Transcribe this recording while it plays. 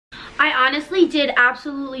I honestly did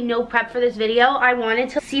absolutely no prep for this video. I wanted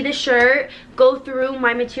to see the shirt, go through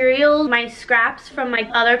my materials, my scraps from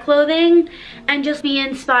my other clothing, and just be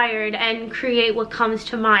inspired and create what comes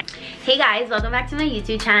to mind. Hey guys, welcome back to my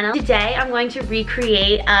YouTube channel. Today I'm going to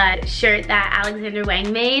recreate a shirt that Alexander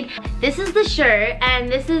Wang made. This is the shirt,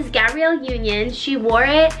 and this is Gabrielle Union. She wore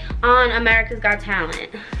it on America's Got Talent.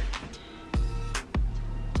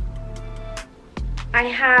 I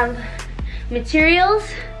have materials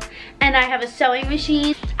and I have a sewing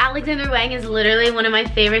machine. Alexander Wang is literally one of my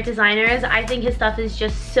favorite designers. I think his stuff is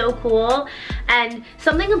just so cool, and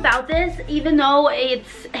something about this, even though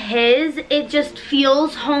it's his, it just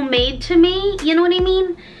feels homemade to me. You know what I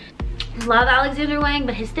mean? Love Alexander Wang,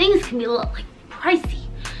 but his things can be a little like pricey.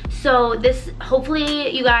 So this,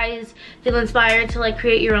 hopefully you guys feel inspired to like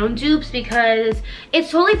create your own dupes, because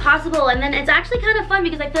it's totally possible, and then it's actually kind of fun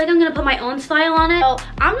because I feel like I'm gonna put my own style on it. So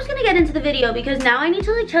I'm just gonna get into the video because now I need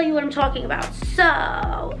to like tell you what I'm talking about.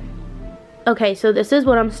 So okay, so this is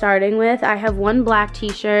what I'm starting with. I have one black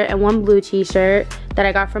t-shirt and one blue t-shirt that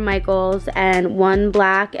I got from Michael's, and one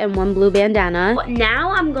black and one blue bandana.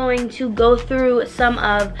 Now I'm going to go through some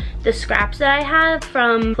of the scraps that I have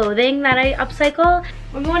from clothing that I upcycle.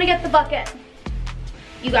 We're going to get the bucket.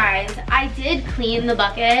 You guys, I did clean the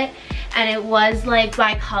bucket, and it was like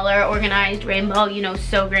by color, organized, rainbow, you know,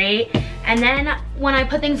 so great. And then when I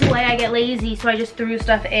put things away, I get lazy, so I just threw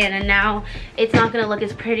stuff in, and now it's not gonna look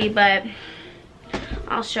as pretty, but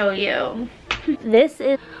I'll show you. This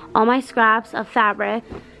is all my scraps of fabric.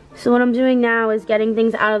 So what I'm doing now is getting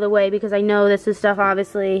things out of the way, because I know this is stuff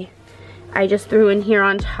obviously I just threw in here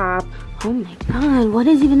on top. Oh my god, what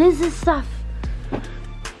is this stuff?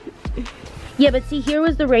 Yeah, but see, here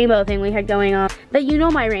was the rainbow thing we had going on. But you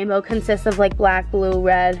know my rainbow consists of like black, blue,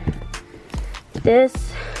 red.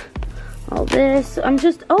 This, all this.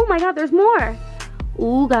 Oh my god, there's more.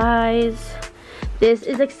 Ooh, guys. This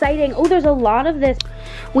is exciting. Oh, there's a lot of this.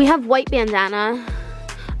 We have white bandana.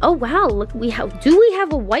 Oh wow, look, do we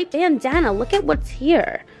have a white bandana? Look at what's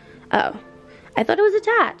here. Oh, I thought it was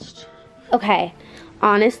attached. Okay,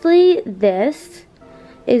 honestly, this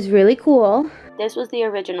is really cool. This was the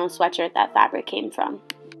original sweatshirt that fabric came from.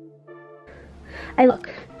 Look,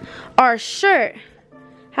 our shirt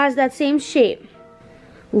has that same shape.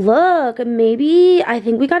 Look, maybe, I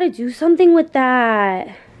think we gotta do something with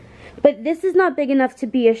that. But this is not big enough to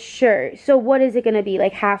be a shirt. So what is it gonna be,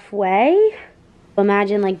 like halfway?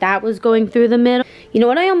 Imagine like that was going through the middle. You know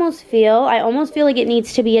what I almost feel? I almost feel like it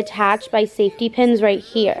needs to be attached by safety pins right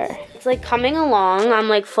here. It's like coming along. I'm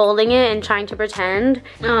like folding it and trying to pretend.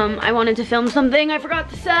 I wanted to film something I forgot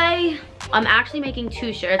to say. I'm actually making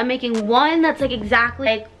two shirts. I'm making one that's like exactly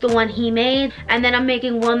like the one he made, and then I'm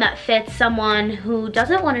making one that fits someone who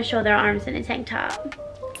doesn't want to show their arms in a tank top.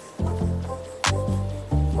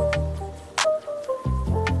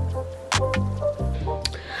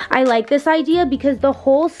 I like this idea because the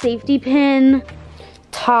whole safety pin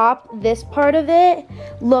top, this part of it,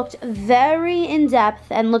 looked very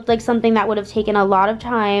in-depth and looked like something that would have taken a lot of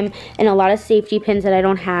time and a lot of safety pins that I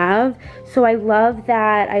don't have. So I love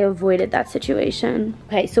that I avoided that situation.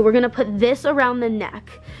 Okay, so we're gonna put this around the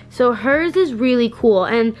neck. So hers is really cool,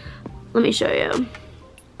 and let me show you.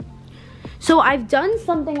 So I've done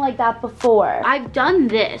something like that before. I've done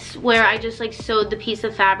this where I just like sewed the piece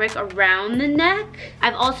of fabric around the neck.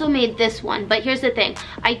 I've also made this one, but here's the thing.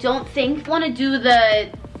 I don't think I want to do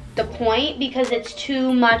the point because it's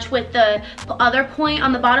too much with the other point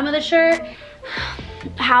on the bottom of the shirt.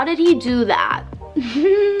 How did he do that?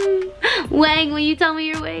 Wang, will you tell me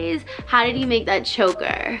your ways? How did he make that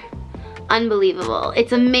choker? Unbelievable.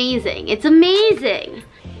 It's amazing. It's amazing.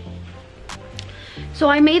 So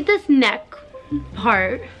I made this neck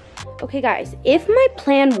part. Okay guys, if my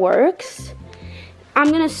plan works, I'm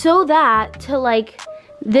gonna sew that to like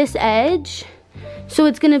this edge, so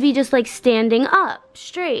it's gonna be just like standing up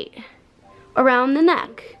straight around the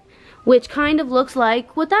neck, which kind of looks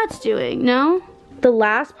like what that's doing, no? The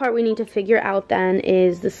last part we need to figure out then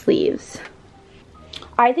is the sleeves.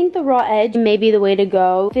 I think the raw edge may be the way to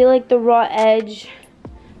go. I feel like the raw edge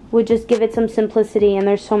would just give it some simplicity, and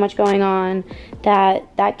there's so much going on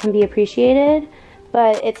that can be appreciated,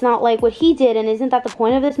 but it's not like what he did, and isn't that the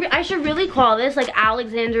point of this? I should really call this like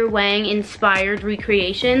Alexander Wang inspired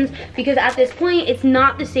recreations, because at this point it's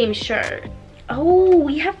not the same shirt. Oh,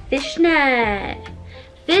 we have fishnet.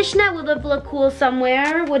 Fishnet would have looked cool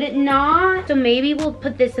somewhere, would it not? So maybe we'll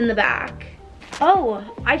put this in the back. Oh,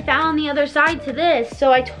 I found the other side to this,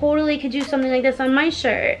 so I totally could do something like this on my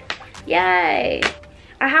shirt. Yay.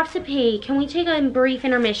 I have to pee. Can we take a brief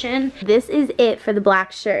intermission? This is it for the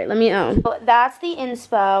black shirt. Let me know. So that's the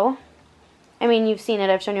inspo. I mean, you've seen it,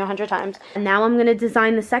 I've shown you 100 times. And now I'm gonna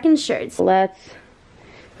design the second shirt. So let's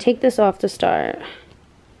take this off to start.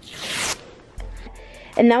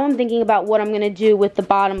 And now I'm thinking about what I'm gonna do with the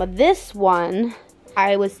bottom of this one.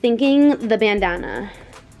 I was thinking the bandana.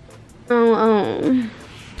 Oh.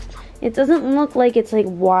 It doesn't look like it's like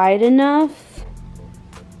wide enough.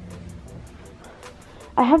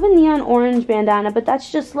 I have a neon orange bandana, but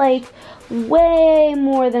that's just like way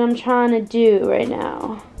more than I'm trying to do right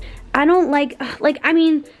now. I don't like, I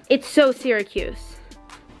mean, it's so Syracuse.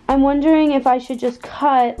 I'm wondering if I should just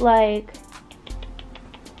cut like,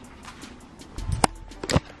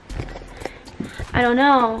 I don't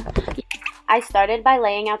know. I started by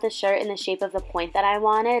laying out the shirt in the shape of the point that I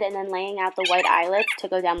wanted and then laying out the white eyelets to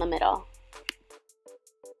go down the middle.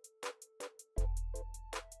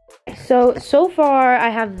 So far I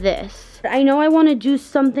have this. I know I want to do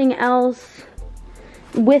something else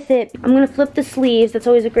with it. I'm going to flip the sleeves. That's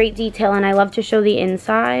always a great detail and I love to show the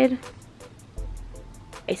inside.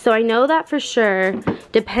 So I know that for sure,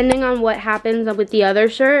 depending on what happens with the other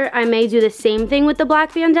shirt, I may do the same thing with the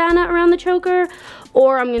black bandana around the choker,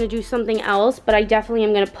 or I'm gonna do something else, but I definitely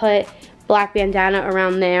am gonna put black bandana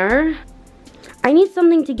around there. I need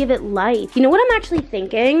something to give it life. You know what I'm actually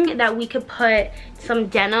thinking? That we could put some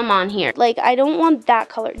denim on here. Like, I don't want that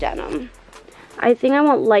color denim. I think I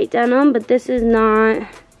want light denim, but this is not,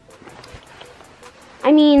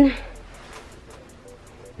 I mean,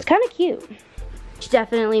 it's kind of cute.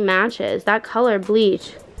 Definitely matches that color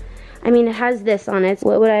bleach. I mean, it has this on it. So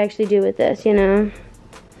what would I actually do with this, you know?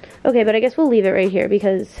 Okay, but I guess we'll leave it right here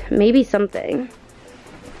because maybe something.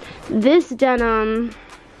 This denim,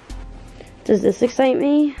 does this excite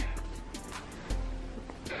me?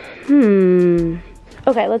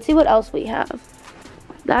 Okay, let's see what else we have.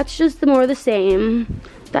 That's just the more the same.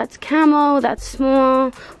 That's camo, that's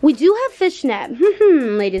small. We do have fishnet.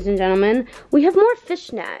 Ladies and gentlemen, we have more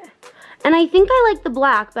fishnet. And I think I like the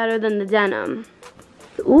black better than the denim.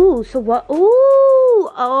 Ooh, so what?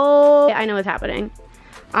 Ooh, oh, I know what's happening.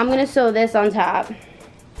 I'm gonna sew this on top.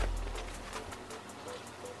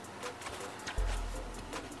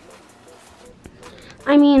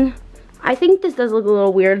 I mean, I think this does look a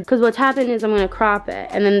little weird because what's happened is I'm gonna crop it.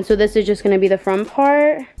 And then, so this is just gonna be the front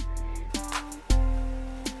part.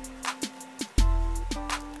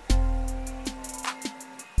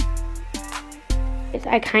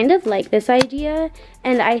 I kind of like this idea,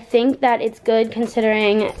 and I think that it's good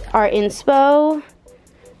considering our inspo.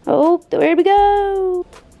 Oh, there we go.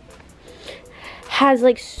 Has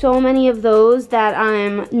like so many of those that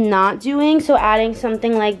I'm not doing, so adding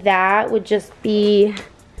something like that would just be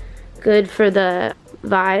good for the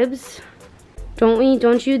vibes.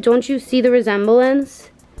 Don't you see the resemblance?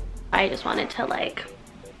 I just wanted to like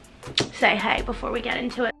say hey before we get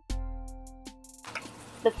into it.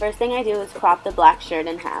 The first thing I do is crop the black shirt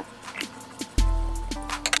in half.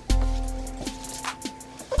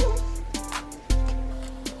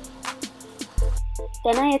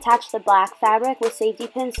 Then I attach the black fabric with safety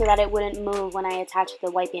pins so that it wouldn't move when I attached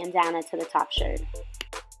the white bandana to the top shirt.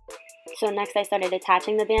 So next I started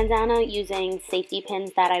attaching the bandana using safety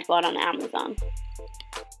pins that I bought on Amazon.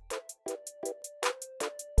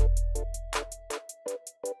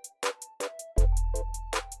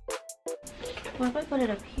 What if I put it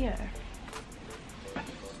up here?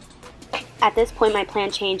 At this point my plan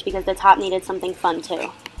changed because the top needed something fun too.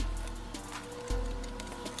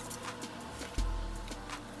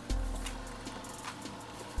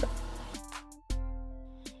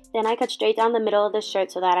 Then I cut straight down the middle of the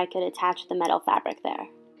shirt so that I could attach the metal fabric there.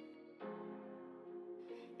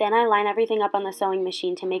 Then I line everything up on the sewing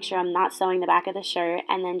machine to make sure I'm not sewing the back of the shirt,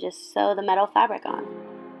 and then just sew the metal fabric on.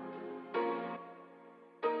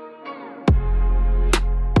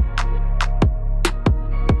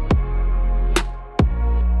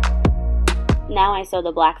 Now I sew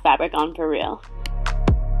the black fabric on for real.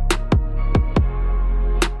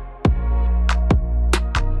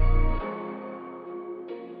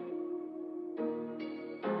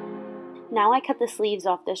 Now I cut the sleeves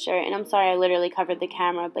off the shirt, and I'm sorry I literally covered the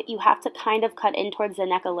camera, but you have to kind of cut in towards the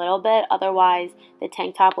neck a little bit, otherwise the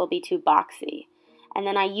tank top will be too boxy. And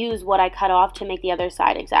then I use what I cut off to make the other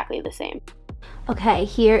side exactly the same. Okay,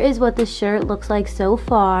 here is what the shirt looks like so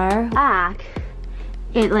far. Back,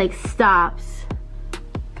 it like stops.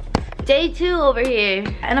 Day 2 over here.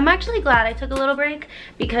 And I'm actually glad I took a little break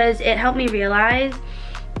because it helped me realize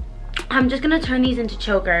I'm just gonna turn these into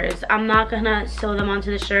chokers. I'm not gonna sew them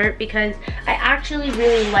onto the shirt because I actually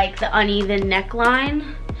really like the uneven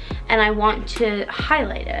neckline and I want to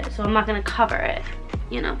highlight it, so I'm not gonna cover it,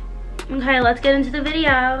 you know. Okay, let's get into the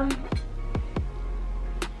video.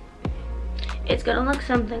 It's gonna look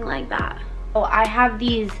something like that. Oh, I have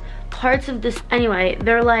these parts of this, anyway,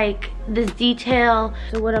 they're like this detail.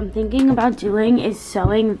 So what I'm thinking about doing is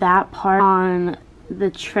sewing that part on the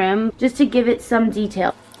trim just to give it some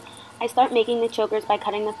detail. I start making the chokers by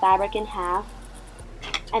cutting the fabric in half,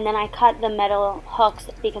 and then I cut the metal hooks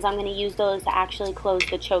because I'm going to use those to actually close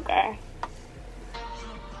the choker.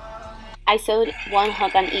 I sewed one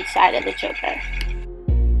hook on each side of the choker.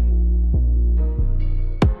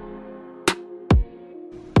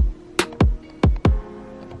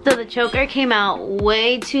 So the choker came out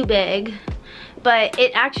way too big, but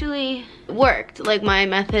it actually worked, like my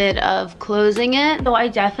method of closing it. So I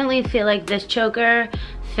definitely feel like this choker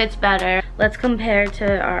fits better. Let's compare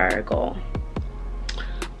to our goal.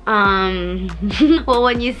 Well,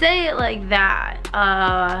 when you say it like that,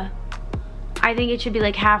 I think it should be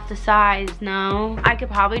like half the size, no? I could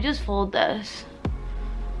probably just fold this.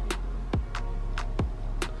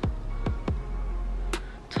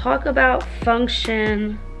 Talk about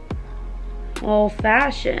function, old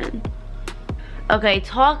fashioned. Okay,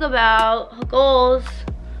 talk about goals.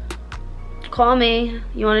 Call me,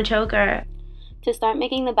 you want a choker? To start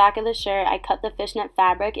making the back of the shirt, I cut the fishnet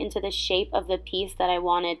fabric into the shape of the piece that I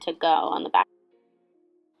wanted to go on the back.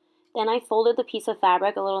 Then I folded the piece of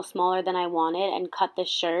fabric a little smaller than I wanted and cut the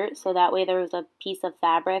shirt so that way there was a piece of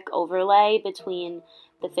fabric overlay between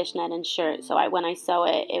the fishnet and shirt, so when I sew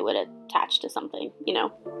it, it would attach to something, you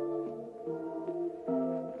know?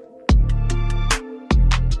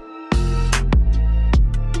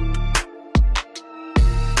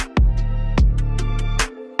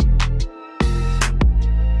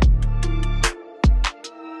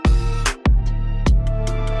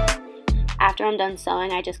 After I'm done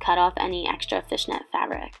sewing, I just cut off any extra fishnet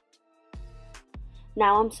fabric.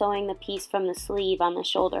 Now I'm sewing the piece from the sleeve on the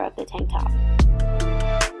shoulder of the tank top.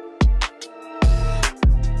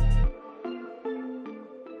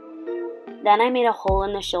 Then I made a hole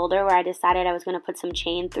in the shoulder where I decided I was going to put some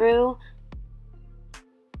chain through.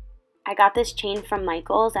 I got this chain from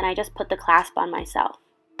Michael's and I just put the clasp on myself.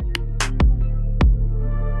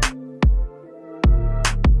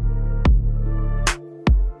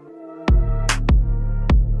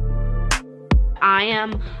 I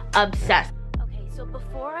am obsessed. Okay, so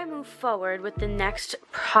before I move forward with the next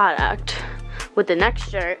product, with the next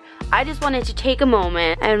shirt, I just wanted to take a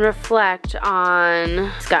moment and reflect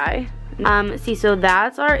on Sky. See, so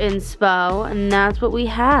that's our inspo, and that's what we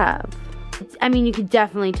have. I mean, you could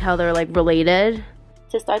definitely tell they're like related.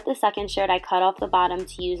 To start the second shirt, I cut off the bottom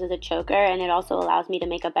to use as a choker, and it also allows me to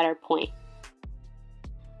make a better point.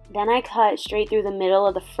 Then I cut straight through the middle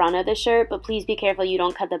of the front of the shirt, but please be careful you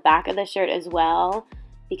don't cut the back of the shirt as well,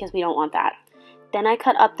 because we don't want that. Then I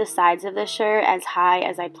cut up the sides of the shirt as high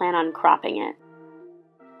as I plan on cropping it.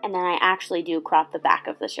 And then I actually do crop the back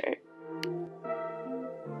of the shirt.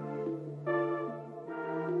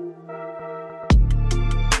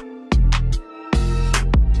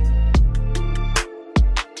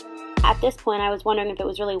 At this point, I was wondering if it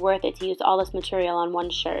was really worth it to use all this material on one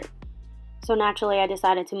shirt. So naturally, I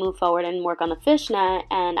decided to move forward and work on the fishnet,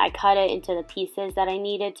 and I cut it into the pieces that I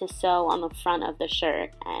needed to sew on the front of the shirt,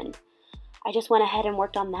 and I just went ahead and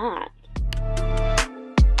worked on that.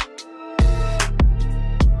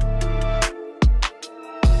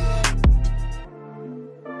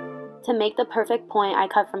 To make the perfect point, I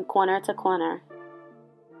cut from corner to corner.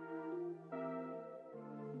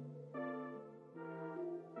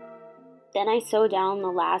 Then I sew down the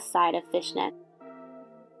last side of fishnet.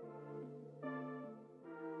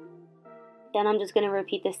 Then I'm just going to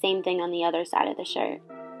repeat the same thing on the other side of the shirt.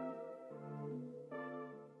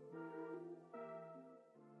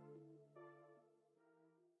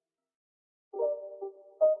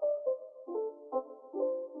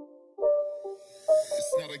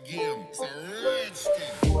 It's not a game, it's a rich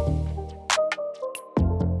thing.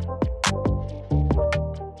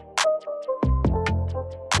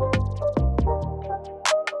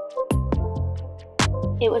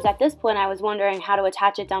 It was at this point I was wondering how to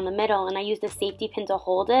attach it down the middle, and I used a safety pin to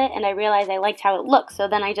hold it, and I realized I liked how it looked, so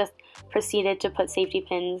then I just proceeded to put safety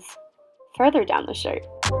pins further down the shirt.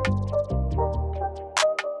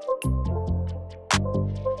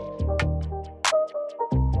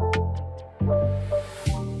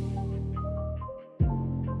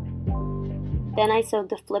 Then I sewed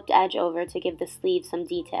the flipped edge over to give the sleeve some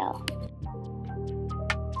detail.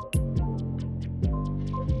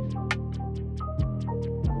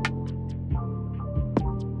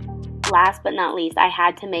 Last but not least, I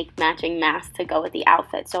had to make matching masks to go with the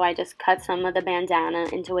outfit, so I just cut some of the bandana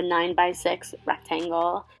into a 9x6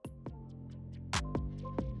 rectangle.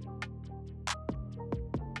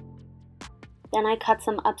 Then I cut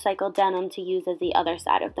some upcycled denim to use as the other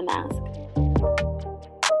side of the mask.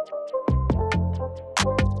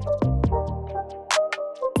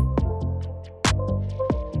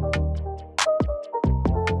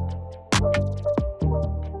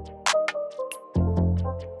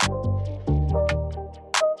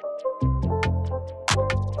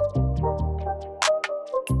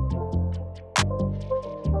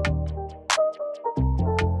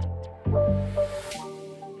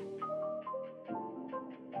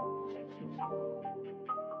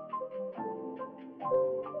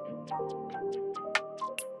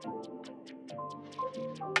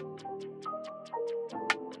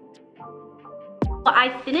 Well,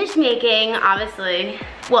 I finished making, obviously,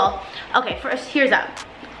 well, okay, first, here's up.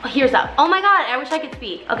 Oh my god, I wish I could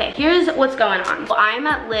speak. Okay, here's what's going on. Well, I'm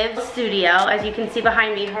at Liv's studio, as you can see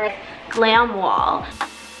behind me, her glam wall.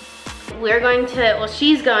 We're going to, well,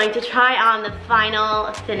 she's going to try on the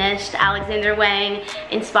final finished Alexander Wang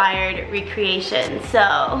inspired recreation.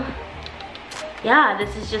 So, yeah,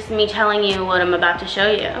 this is just me telling you what I'm about to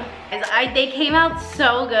show you. They came out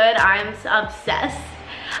so good, I'm obsessed.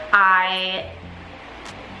 I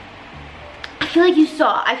feel like you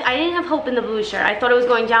saw, I didn't have hope in the blue shirt. I thought it was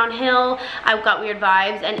going downhill. I got weird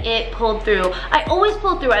vibes and it pulled through. I always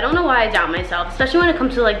pull through. I don't know why I doubt myself, especially when it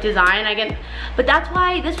comes to like design. But that's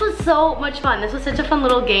why this was so much fun. This was such a fun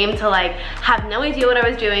little game to like have no idea what I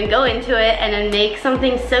was doing, go into it and then make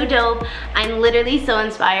something so dope. I'm literally so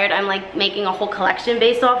inspired. I'm like making a whole collection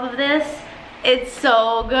based off of this. It's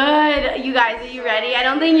so good. You guys, are you ready? I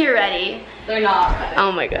don't think you're ready. They're not ready.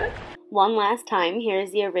 Oh my god. One last time,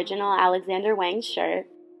 here's the original Alexander Wang shirt.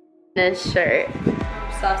 This shirt.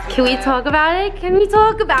 Can we talk about it? Can we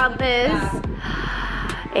talk about this?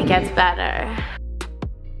 Yeah. It gets better.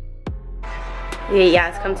 Yeah,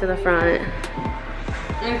 it's come to the front.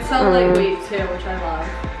 And it's so lightweight too, which I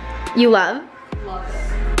love. You love? Love it.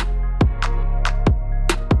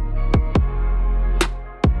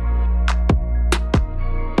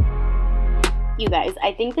 You guys,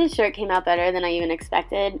 I think this shirt came out better than I even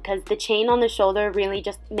expected because the chain on the shoulder really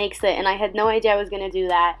just makes it, and I had no idea I was going to do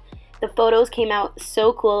that. The photos came out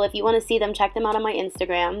so cool. If you want to see them, check them out on my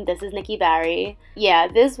Instagram. This is Nikki Barry. Yeah,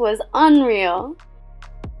 this was unreal.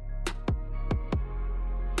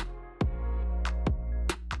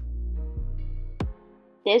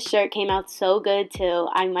 This shirt came out so good too.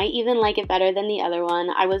 I might even like it better than the other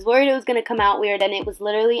one. I was worried it was going to come out weird and it was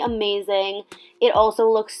literally amazing. It also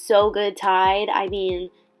looks so good tied. I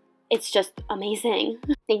mean, it's just amazing.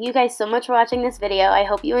 Thank you guys so much for watching this video. I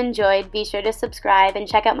hope you enjoyed. Be sure to subscribe and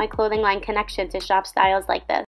check out my clothing line Connection to shop styles like this.